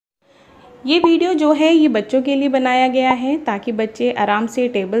ये वीडियो जो है ये बच्चों के लिए बनाया गया है ताकि बच्चे आराम से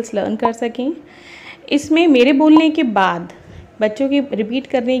टेबल्स लर्न कर सकें। इसमें मेरे बोलने के बाद बच्चों के रिपीट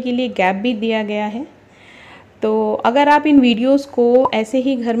करने के लिए गैप भी दिया गया है। तो अगर आप इन वीडियोस को ऐसे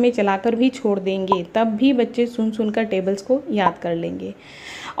ही घर में चलाकर भी छोड़ देंगे तब भी बच्चे सुनकर टेबल्स को याद कर लेंगे।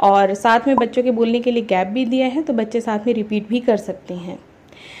 और साथ में बच्चों के बोलने के लिए गैप भी दिया है तो बच्चे साथ में रिपीट भी कर सकते हैं।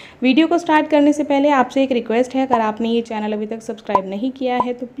 वीडियो को स्टार्ट करने से पहले आपसे एक रिक्वेस्ट है, अगर आपने ये चैनल अभी तक सब्सक्राइब नहीं किया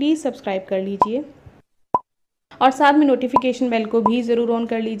है तो प्लीज़ सब्सक्राइब कर लीजिए और साथ में नोटिफिकेशन बेल को भी ज़रूर ऑन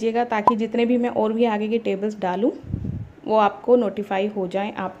कर लीजिएगा ताकि जितने भी मैं और भी आगे के टेबल्स डालूँ वो आपको नोटिफाई हो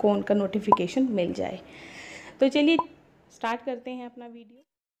जाएं, आपको उनका नोटिफिकेशन मिल जाए। तो चलिए स्टार्ट करते हैं अपना video.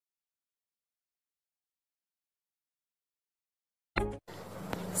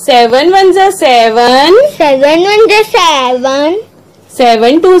 7 1 7, 7 1 7,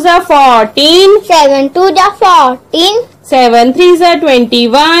 7 2 14, 7 2 14, 7 3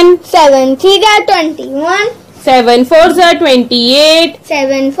 21, 7 3 21, 7 4 28,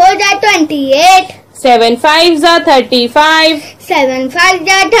 7 4 28, 7 5 35, 7 5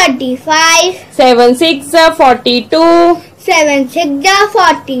 35, 7 6 42, 7 6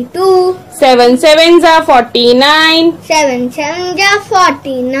 42, 7 7 49, 7 7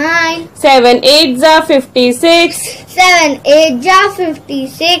 49, 7 8 56, 7 8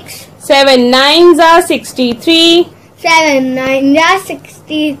 56, 7 9 63, 7 9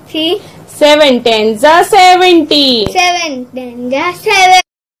 63, 7 10 70, 7 10 7.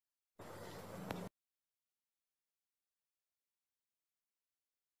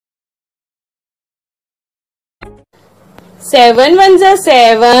 7 1 7,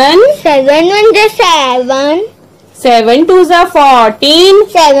 7 1 7, 7 2 14,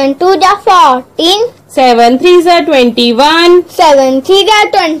 7 2 14, 7 3 21, 7 3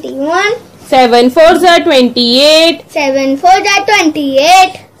 21, 7 4 28, 7 4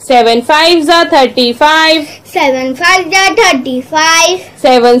 28, 7 5 35, 7 5 35,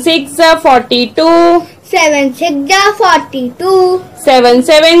 7 6 42, 7 6 42, 7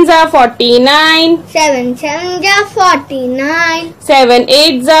 7 49, 7 7 49, 7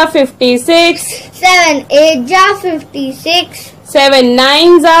 8 56, 7 8 56, 7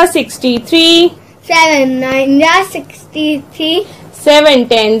 9 63, 7 9 63, 7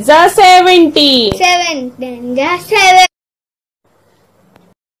 10 70, 7 10 7.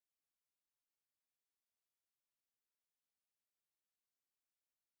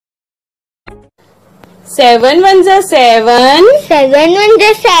 7 1 7, 7 1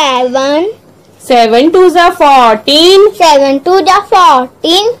 7, 7 2 14, 7 2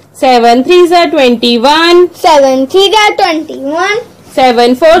 14, 7 3 21, 7 3 21,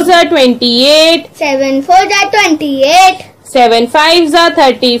 7 4 28, 7 4 28, 7 5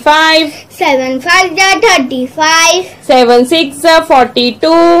 35, 7 5 35, 7 6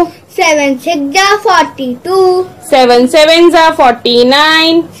 42, 7 6 42, 7 7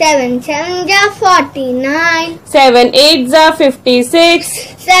 49, 7 7 49, 7 8 56,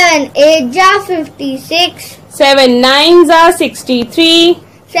 7 8 56, 7 9 63,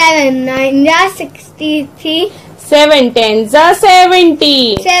 7 9 63, 7 10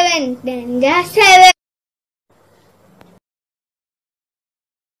 70, 7 10 7.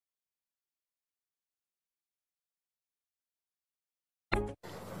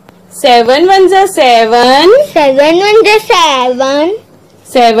 7 1 7, 7 1 7,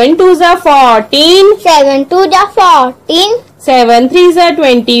 7 2 14, 7 2 14, 7 3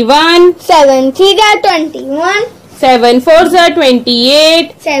 21, 7 3 21, 7 4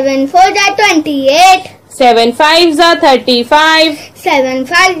 28, 7 4 28, 7 5 35, 7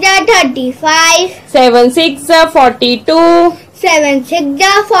 5 35, 7 6 42, 7 6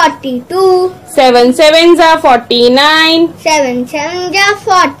 42, 7 7 49, 7 7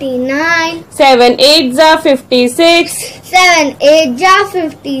 49, 7 8 56, 7 8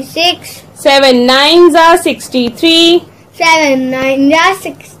 56, 7 9 63, 7 9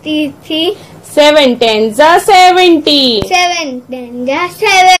 63, 7 10 70, 7 10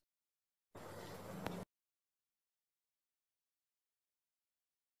 7.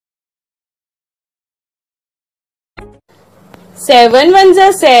 7 1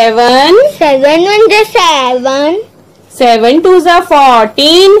 7, 7 1 7, 7 2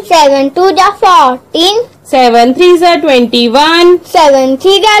 14, 7 2 14, 7 3 21, 7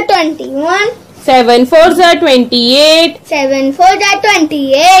 3 21, 7 4 28, 7 4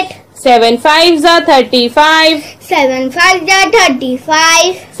 28, 7 5 35, 7 5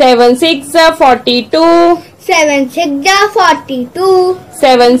 35, 7 6 42, 7 6 42,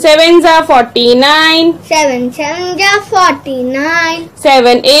 7 7 49, 7 7 49,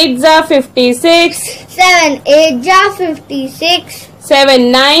 7 8 56, 7 8 56,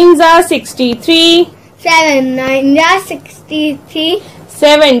 7 9s are 63. 7 9s are 63.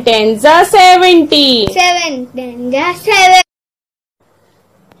 7 10s are 70. 7 10s are 70.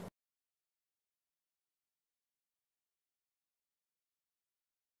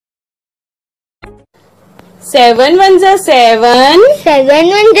 7 1s are 7. 7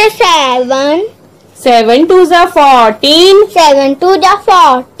 1s are 7. 7 2s are 14. 7 2s are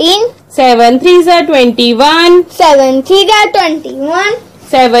 14. 7 3s are 21. 7 3s are 21.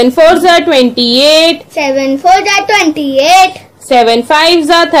 7 4s are 28. 7 4s are 28. 7 5s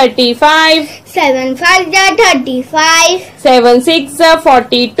are 35. 7 5s are 35. 7 6s are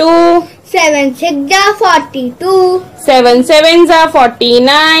 42. 7 6s are 42. 7 7s are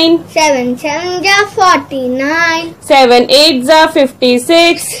 49. 7 7s are 49. 7 8s are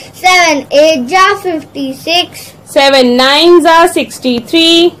 56. 7 8s are 56. 7 9s are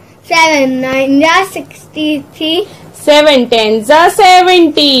 63. 7 9s are 63. 7 10s are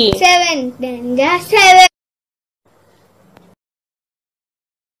 70. 7 10s are 70.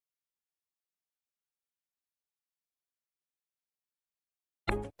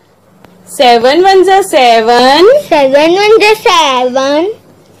 7 1s are 7. 7 1s are 7.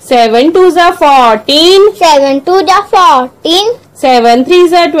 7 2s are 14. 7 2s are 14. 7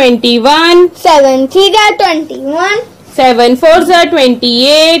 3s are 21. 7 3s are 21. 7 4s are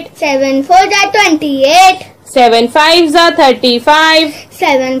 28. 7 4s are 28. 7 5s are 35.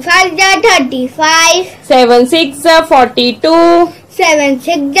 7 5s are 35. 7 6s are 42. 7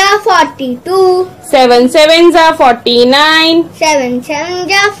 6s are 42. 7 7s are 49. 7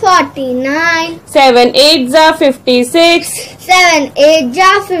 7s are 49. 7 8s are 56. 7 8s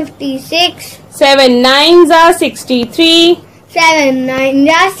are 56. 7 9s are 63. 7 9s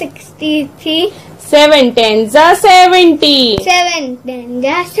are 63. 7 10s are 70. 7 10s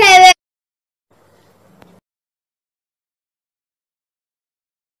are 70.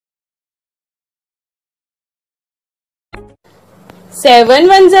 7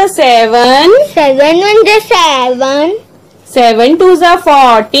 1s are 7. 7 1s are 7. 7 2s are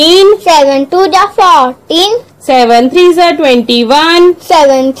 14. 7 2s are 14. 7 3s are 21.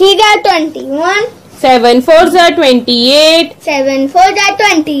 7 3s are 21. 7 4s are 28. 7 4s are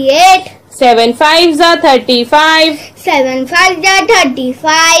 28. 7 5s are 35. 7 5s are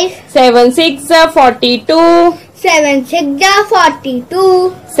 35. 7 6s are 42. 7 6s are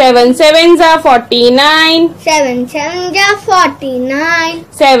 42. 7 7s are 49. 7 7s are 49.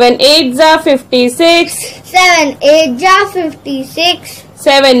 7 8s are 56. 7 8s are 56.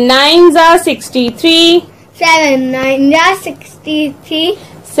 7 9s are 63. 7 9s are 63.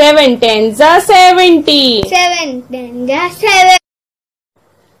 7 10s are 70. 7 10s are 70.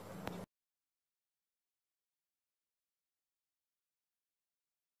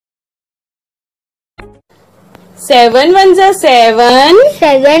 7 1s are 7.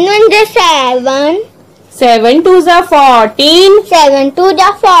 7 1s are 7. 7 2s are 14. 7 2s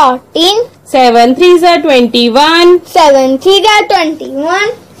are 14. 7 3s are 21. 7 3s are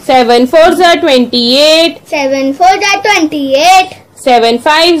 21. 7 4s are 28. 7 4s are 28. 7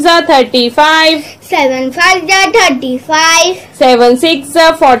 5s are 35. 7 5s are 35. 7 6s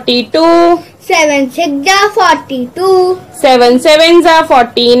are 42. 7 6s are 42. 7 7s are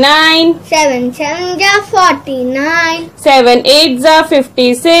 49. 7 7s are 49. 7 8s are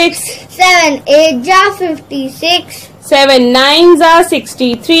 56. 7 8s are 56. 7 9s are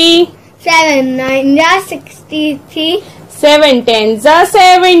 63. 7 9s are 63. 7 10s are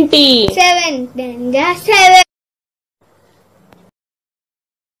 70. 7 10s are 70.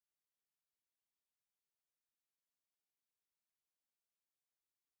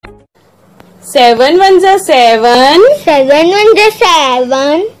 7 1s are 7. 7 1s are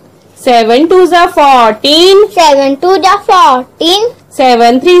 7. 7 2s are 14. 7 2s are 14.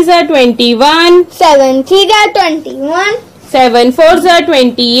 7 3s are 21. 7 3s are 21. 7 4s are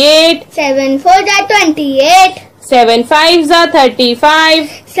 28. 7 4s are 28. 7 5s are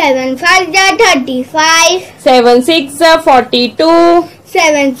 35. 7 5s are 35. 7 6s are 42.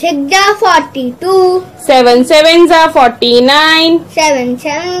 7 6s are 42. 7 7s are 49. 7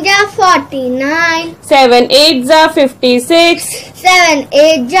 7s are 49. 7 8s are 56. 7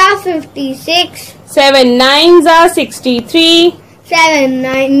 8s are 56. 7 9s are 63. 7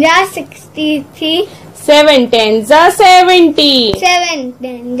 9s are 63. 7 10s are 70. 7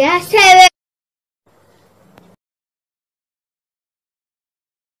 10s are 70.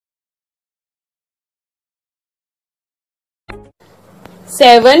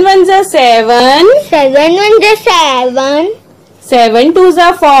 7 1s are 7. 7 1s are 7. 7 2s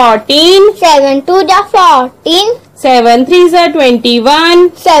are 14. 7 2s are 14. 7 3s are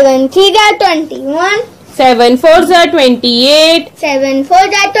 21. 7 3s are 21. 7 4s are 28. 7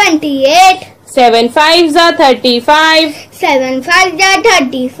 4s are 28. 7 5s are 35. 7 5s are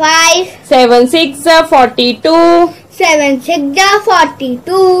 35. 7 6s are 42. 7 6s are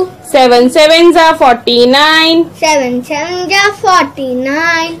 42. 7 7s are 49. 7 7s are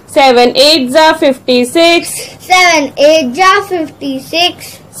 49. 7 8s are 56. 7 8s are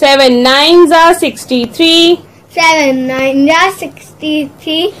 56. 7 9s are 63. 7 9s are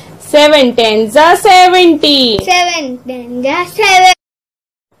 63. 7 10s are 70. 7 10s are 7.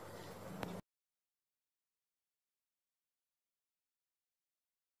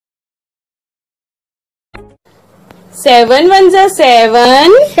 7 1s are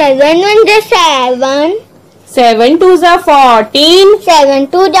 7. 7 1s are 7. 7 2s are 14. 7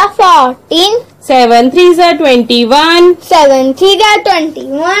 2s are 14. 7 3s are 21. 7 3s are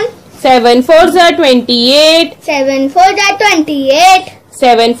 21. 7 4s are 28. 7 4s are 28.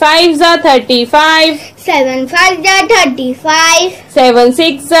 7 5s are 35. 7 5s are 35. 7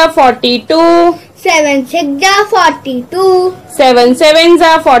 6s are 42. 7 6s are 42. 7 7s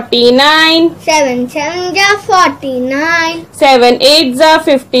are 49. 7 7s are 49. 7 8s are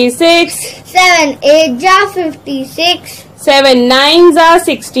 56. 7 8s are 56. 7 9s are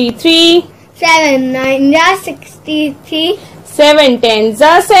 63. 7 9s are 63. 7 10s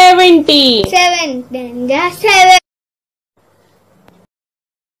are 70. 7 10s are 7.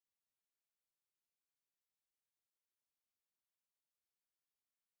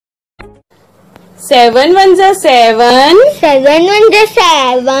 7 1s are 7. 7 1s are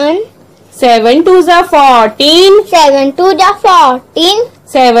 7. 7 2s are 14. 7 2s are 14.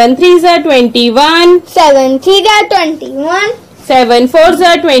 7 3s are 21. 7 3s are 21. 7 4s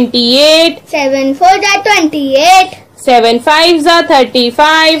are 28. 7 4s are 28. 7 5s are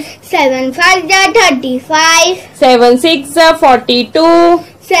 35. 7 5s are 35. 7 6s are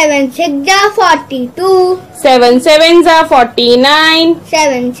 42. 7 6s are 42. 7 7s are 49.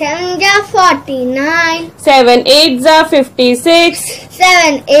 7 7s are 49. 7 8s are 56.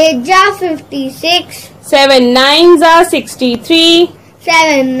 7 8s are 56. 7 9s are 63.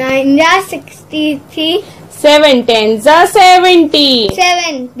 7 9s are 63. 7 10s are 70.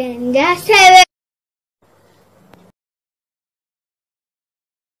 7 10s are 7.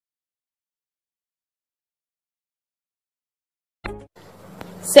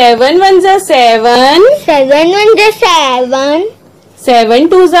 7 1s are 7. 7 1s are 7. 7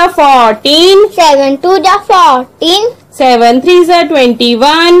 2s are 14. 7 2s are 14. 7 3s are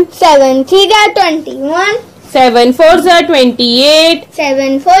 21. 7 3s are 21. 7 4s are 28.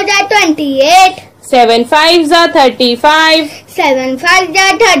 7 4s are 28. 7 5s are 35. 7 5s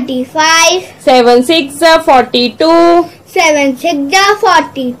are 35. 7 6s are 42. 7 6s are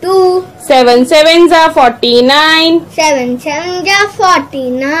 42. 7 7s are 49. 7 7s are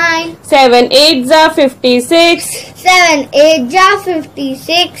 49. 7 8s are 56. 7 8s are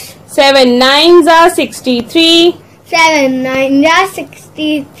 56. 7 9s are 63. 7 9s are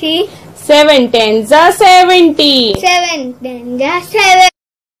 63. 7 10s are 70. 7 10s are 7.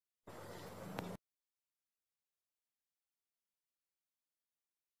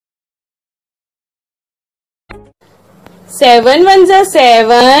 7 1s are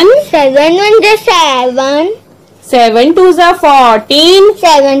 7. 7 1s are 7. 7 2s are 14.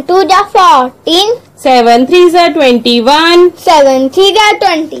 7 2s are 14. 7 3s are 21. 7 3s are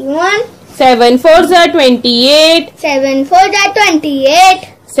 21. 7 4s are 28. 7 4s are 28.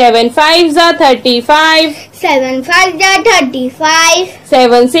 7 5s are 35. 7 5s are 35.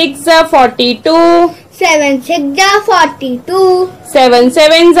 7 6s are 42. 7 6s are 42. 7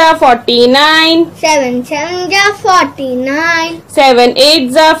 7s are 49. 7 7s are 49. 7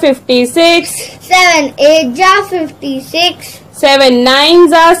 8s are 56. 7 8s are 56. 7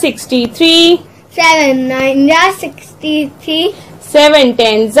 9s are 63. 7 9s are 63. 7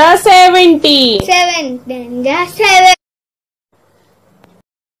 10s are 70. 7 10s are 7.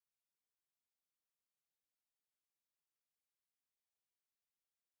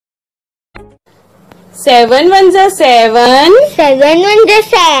 7 1s are 7. 7 1s are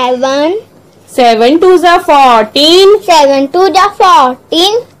 7. 7 2s are 14. 7 2s are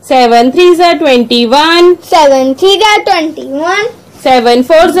 14. 7 3s are 21. 7 3s are 21. 7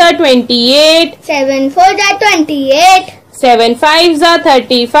 4s are 28. 7 4s are 28. 7 5s are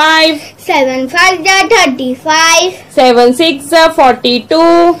 35. 7 5s are 35. 7 6s are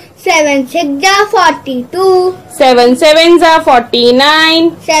 42. 7 6s are 42. 7 7s are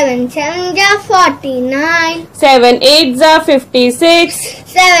 49. 7 7s are 49. 7 8s are 56.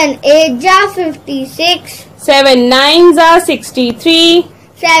 7 8s are 56. 7 9s are 63.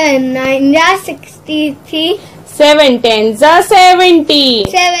 7 9s are 63. 7 10s are 70.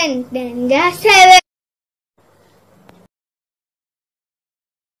 7 10s are 7.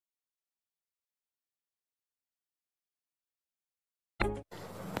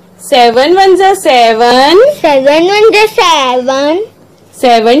 7 ones are 7. 7 ones are 7.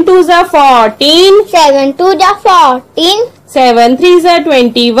 7 twos are 14. 7 twos are 14. 7 threes are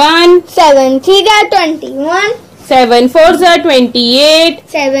 21. 7 threes are 21. 7 fours are 28.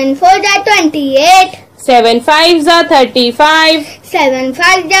 7 fours are 28. 7 fives are 35. 7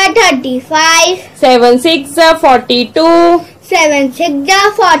 fives are 35. 7 sixes are 42. 7 sixes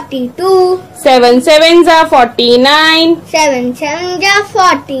are 42. 7 sevens are 49. 7 sevens are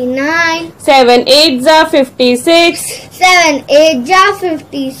 49. 7 eights are 56. 7 eights are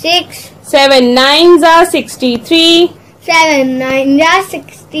 56. 7 nines are 63. 7 nines are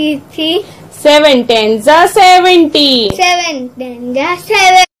 63. 7 tens are 70. 7 tens are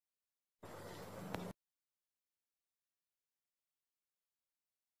 70.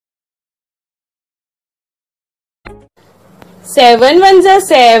 7 ones are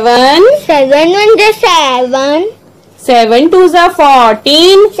 7. 7 ones are 7. 7 twos are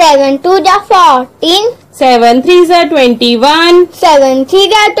 14. 7 twos are 14. 7 threes are 21. 7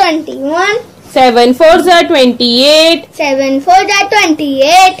 threes are 21. 7 fours are 28. 7 fours are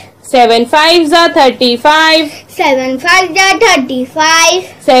 28. 7 fives are 35. 7 fives are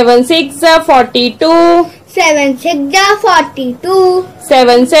 35. 7 sixes are 42. 7 sixes are 42.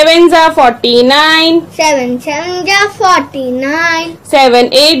 7 sevens are 49. 7 sevens are 49.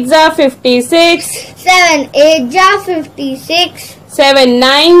 7 eights are 56. 7 eights are 56. 7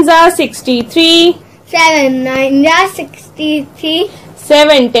 nines are 63. 7 nines are 63.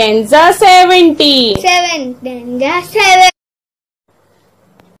 7 tens are 70. 7 tens are 70.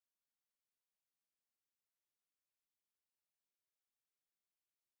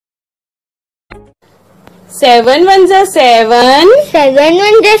 7 ones are 7. 7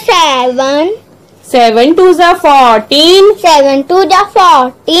 ones are 7. 7 twos are 14. 7 twos are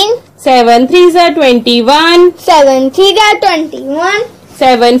 14. 7 threes are 21. 7 threes are 21.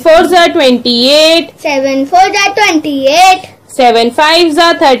 7 fours are 28. 7 fours are 28. 7 fives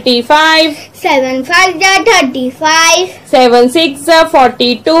are 35. 7 fives are 35. 7 sixes are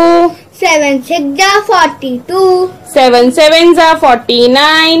 42. 7 sixes are 42. 7 sevens are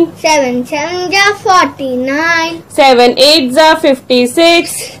 49. 7 sevens are 49. 7 eights are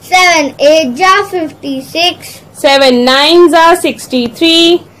 56. 7 eights are 56. 7 nines are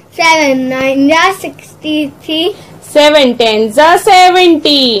 63. 7 nines are 63. 7 tens are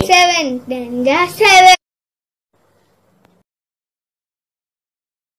 70. 7 tens are 70.